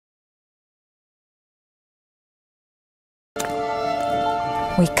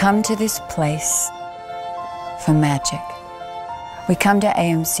We come to this place for magic. We come to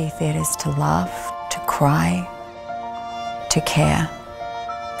AMC theaters to laugh, to cry, to care.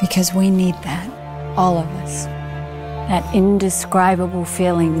 Because we need that, all of us. That indescribable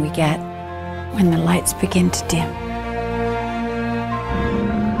feeling we get when the lights begin to dim.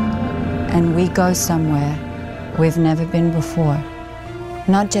 And we go somewhere we've never been before.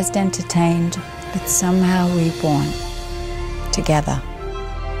 Not just entertained, but somehow reborn. Together.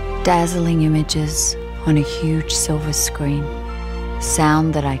 Dazzling images on a huge silver screen.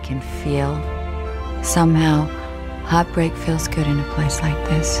 Sound that I can feel. Somehow, heartbreak feels good in a place like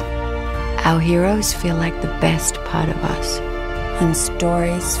this. Our heroes feel like the best part of us. And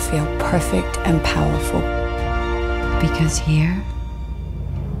stories feel perfect and powerful. Because here,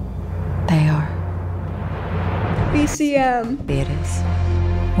 they are. BCM. Theaters.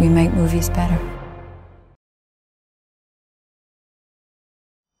 We make movies better.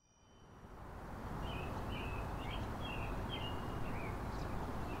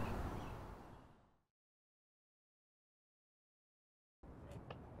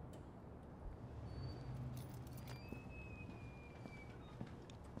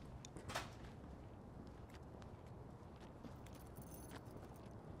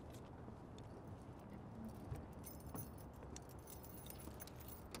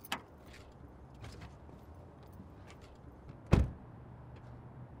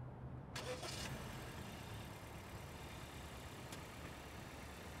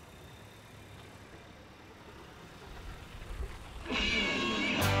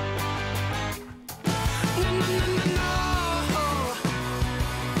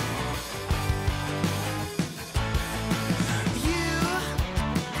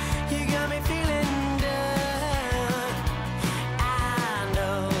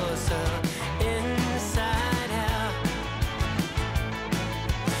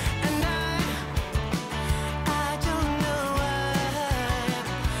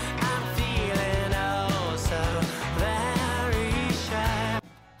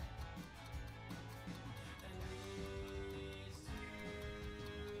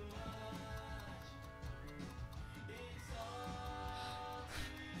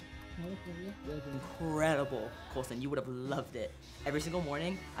 Was incredible, Colson. You would have loved it. Every single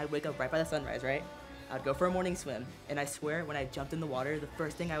morning, I'd wake up right by the sunrise, right? I'd go for a morning swim, and I swear, when I jumped in the water, the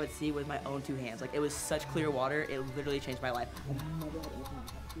first thing I would see was my own two hands. Like, it was such clear water, it literally changed my life.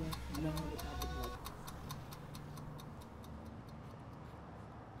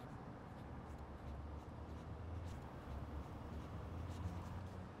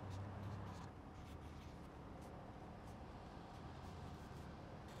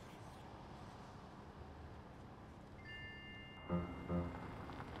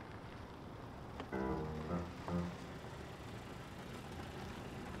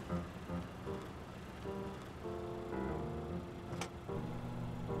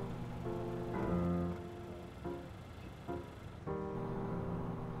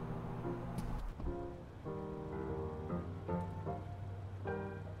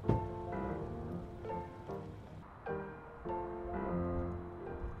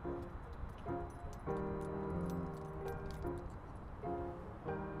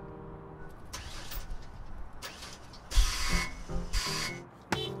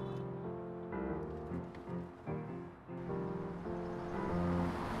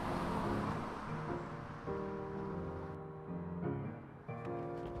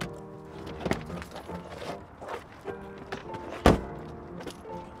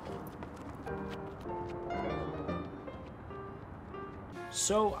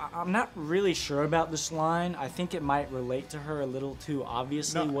 So, I'm not really sure about this line. I think it might relate to her a little too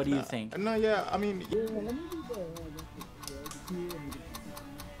obviously. What do you think? No, yeah, I mean... Yeah, let me do the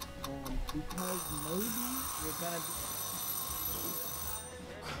because maybe we're gonna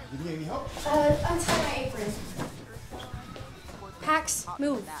be... You need any help? Untie my apron. Pax,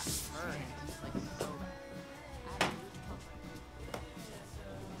 move.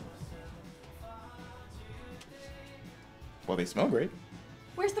 Well, they smell great.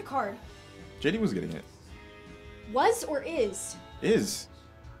 Where's the card? JD was getting it. Was or is? Is.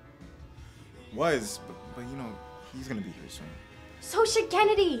 Was, but you know, he's gonna be here soon. So should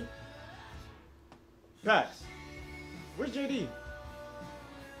Kennedy. Guys, where's JD?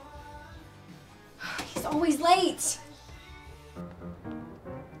 He's always late.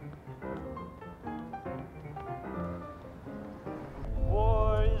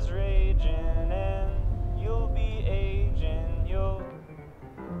 War is raging and you'll be aging. You'll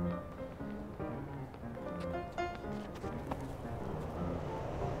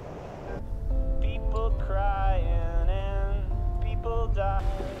people crying and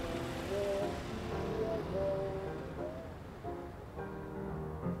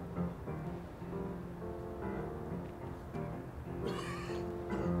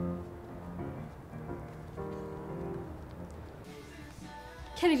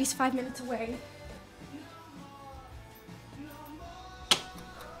Kennedy's 5 minutes away.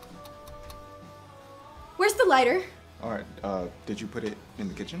 Where's the lighter? All right. Did you put it in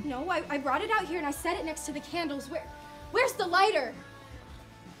the kitchen? No, I brought it out here and I set it next to the candles. Where's the lighter?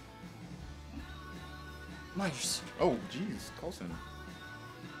 Myers, Oh, jeez, Coulson.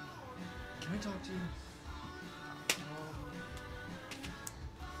 can I talk to you?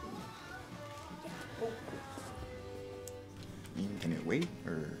 Can it wait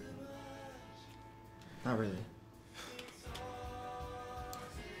or? Not really.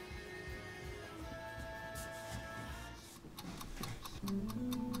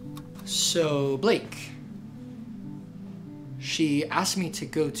 So, Blake. She asked me to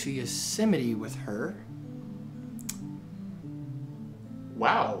go to Yosemite with her.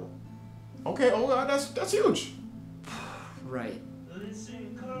 Wow. Okay. Oh, that's huge. Right.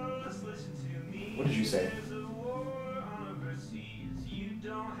 Listen close, listen to me. What did you say? There's a war on overseas. You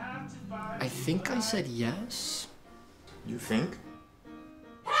don't have to fight. I think I said yes. You think?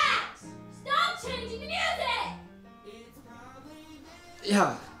 Pat! Stop changing the music!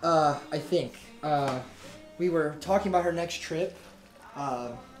 Yeah, I think. We were talking about her next trip.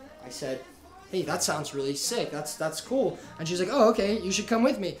 I said, hey, that sounds really sick. That's cool. And she's like, oh, okay, you should come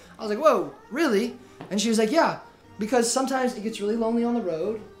with me. I was like, whoa, really? And she was like, yeah, because sometimes it gets really lonely on the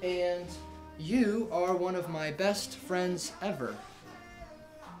road, and you are one of my best friends ever.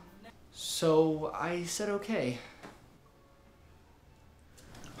 So I said, okay.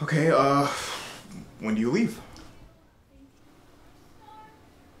 Okay. When do you leave?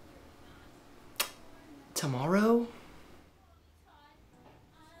 Tomorrow?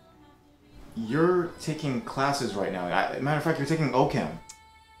 You're taking classes right now. Matter of fact, you're taking OChem.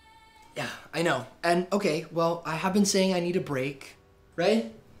 Yeah, I know. And okay, well, I have been saying I need a break,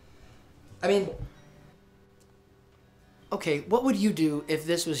 right? I mean, okay, what would you do if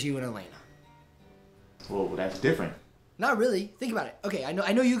this was you and Elena? Well, that's different. Not really. Think about it. Okay, I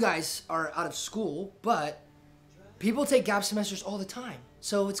know you guys are out of school, but people take gap semesters all the time.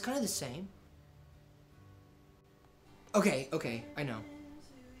 So it's kind of the same. Okay, I know.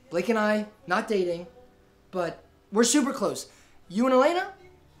 Blake and I, not dating, but we're super close. You and Elena,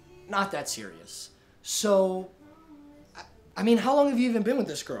 not that serious. So, I mean, how long have you even been with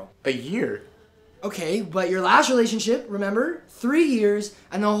this girl? A year. Okay, but your last relationship, remember? 3 years,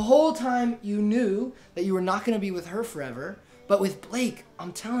 and the whole time you knew that you were not gonna be with her forever. But with Blake,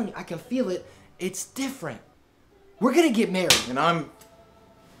 I'm telling you, I can feel it. It's different. We're gonna get married. And I'm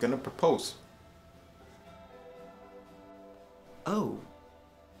gonna propose. Oh.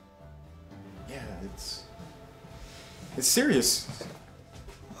 Yeah, it's serious.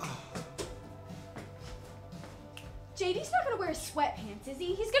 JD's not gonna wear sweatpants, is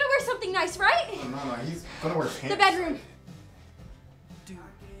he? He's gonna wear something nice, right? No, he's gonna wear pants. The bedroom.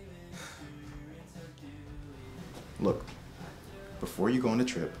 Look, before you go on the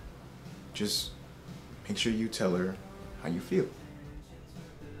trip, just make sure you tell her how you feel.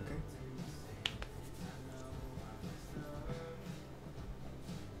 Okay?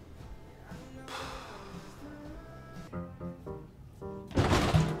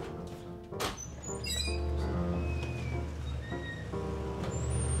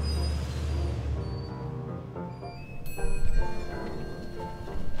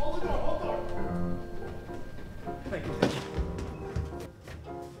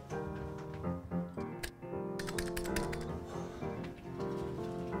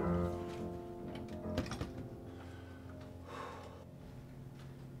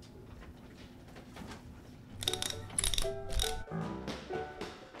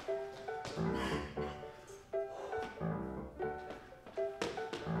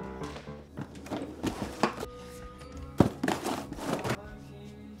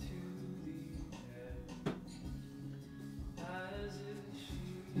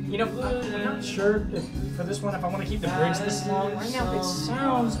 You know, I'm not sure if, for this one if I want to keep the bridge this long. Right now, it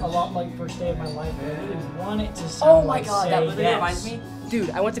sounds a lot like First Day of My Life, but I really want it to sound Oh my like god, Say that literally Yes. reminds me. Dude,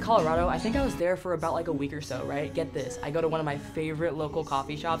 I went to Colorado. I think I was there for about like a week or so, right? Get this. I go to one of my favorite local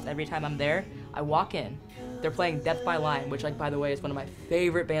coffee shops every time I'm there. I walk in. They're playing Death by Lime, which, like, by the way, is one of my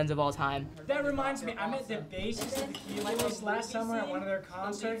favorite bands of all time. That reminds me, I met the bassist of the Keyboys last summer at one of their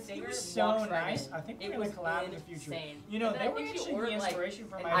concerts. It was so nice. I think we're gonna collab in the future. You know, they were actually the inspiration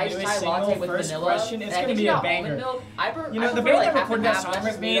for my newest single, First Question. It's gonna be a banger. You know, the band that recorded that song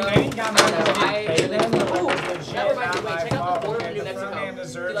with me, they didn't got mad because I didn't pay them. But it was legit, That reminds me, not my wait, check out fault, the border okay? of New The Mexico. front man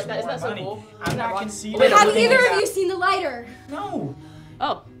deserves You like that? Isn't more that so money. cool? I'm not Wait, conceding. Have anything either like of you that. seen the lighter? No.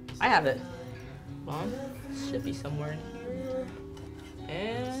 Oh, I have it. Mom, should be somewhere in here.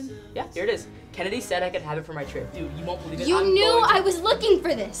 And yeah, here it is. Kennedy said I could have it for my trip. Dude, you won't believe it. You knew I was looking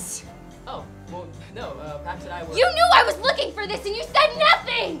for this. Oh, well, no, Pax and I were... You knew I was looking for this and you said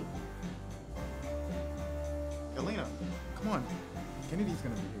nothing! Elena, come on. Kennedy's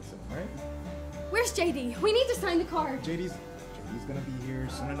gonna be here soon, right? Where's JD? We need to sign the card. JD's gonna be here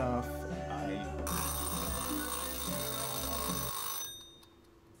soon enough.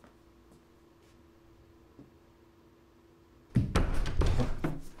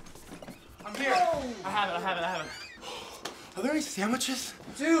 I'm here. I have it. Are there any sandwiches?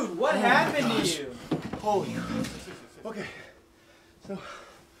 Dude, what happened to you? Holy. Okay. So,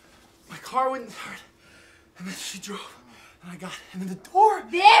 my car wouldn't start, and then she drove, and I got in the door.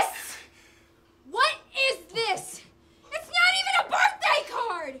 This? What is this? It's not even a birthday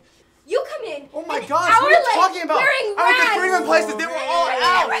card! You come in. Oh my gosh, what are you talking about? Wearing I went to 3 different places, they were all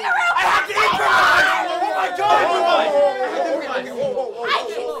out. I have to improvise! Oh my god! I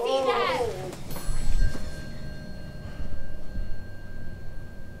can see that.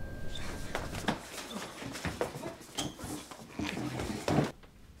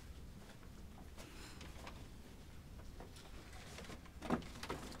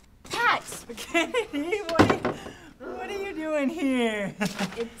 Pax! Kennedy, what are you doing here?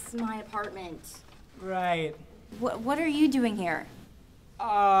 It's my apartment. Right. What are you doing here?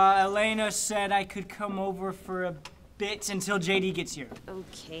 Elena said I could come over for a bit until JD gets here.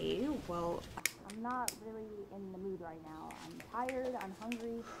 Okay, well, I'm not really in the mood right now. I'm tired, I'm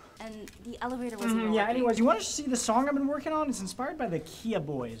hungry, and the elevator wasn't working. Yeah, anyways, you want to see the song I've been working on? It's inspired by the Kia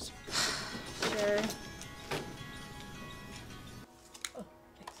Boys. Sure.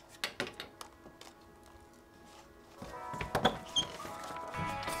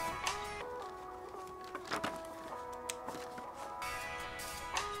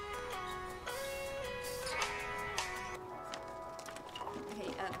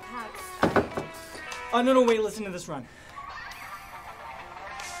 Oh, no, wait, listen to this run.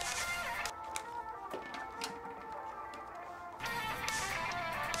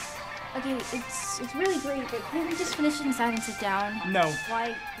 Okay, it's really great, but can't we just finish inside and sit down? No.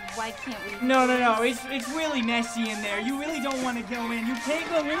 Why can't we? No, it's really messy in there. You really don't want to go in. You can't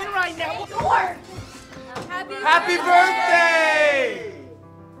go in right now. Happy birthday!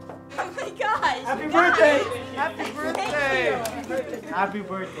 Oh my gosh! Happy birthday! Happy birthday! Happy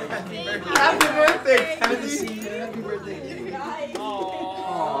birthday! Happy birthday, Kennedy! Happy birthday!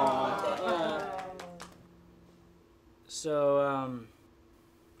 So,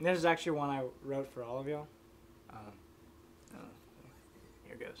 this is actually one I wrote for all of y'all.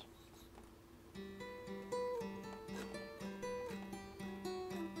 Here goes.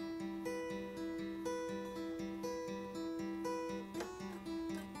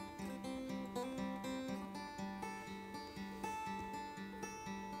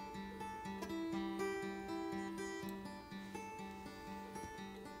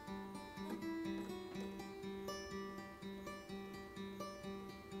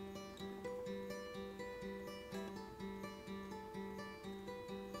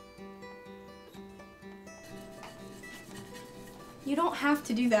 You don't have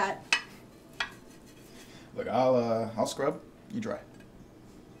to do that. Look, I'll scrub. You dry.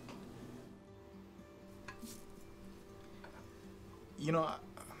 You know,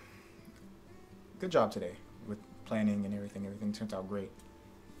 good job today with planning and everything. Everything turned out great.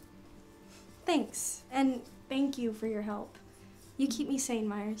 Thanks. And thank you for your help. You keep me sane,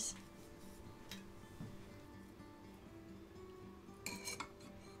 Myers.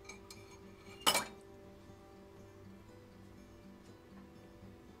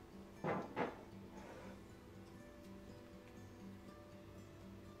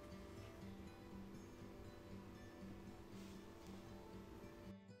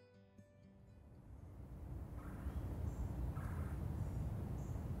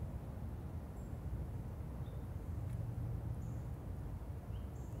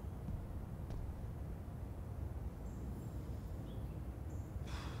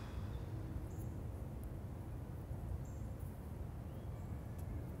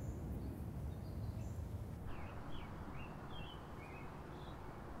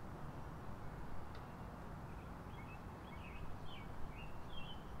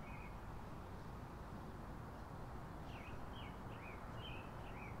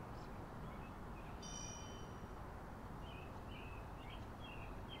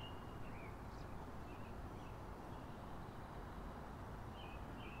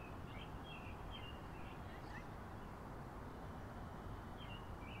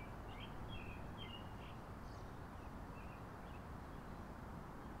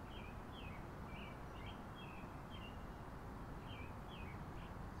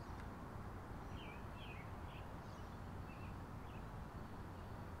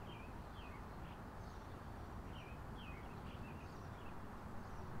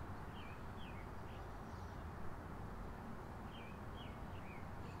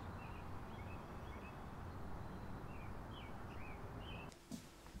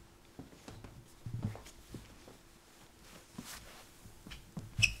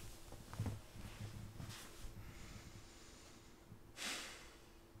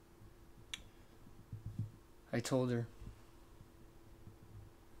 I told her.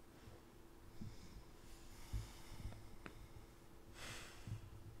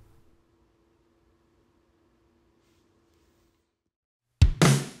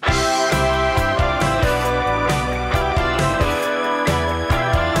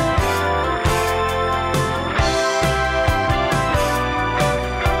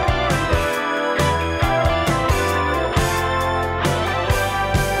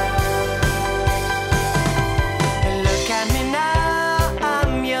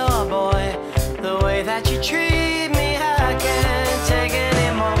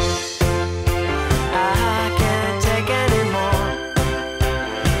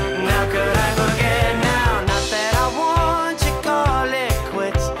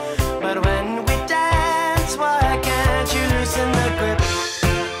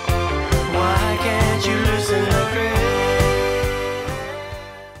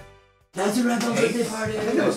 That's a rebel birthday party.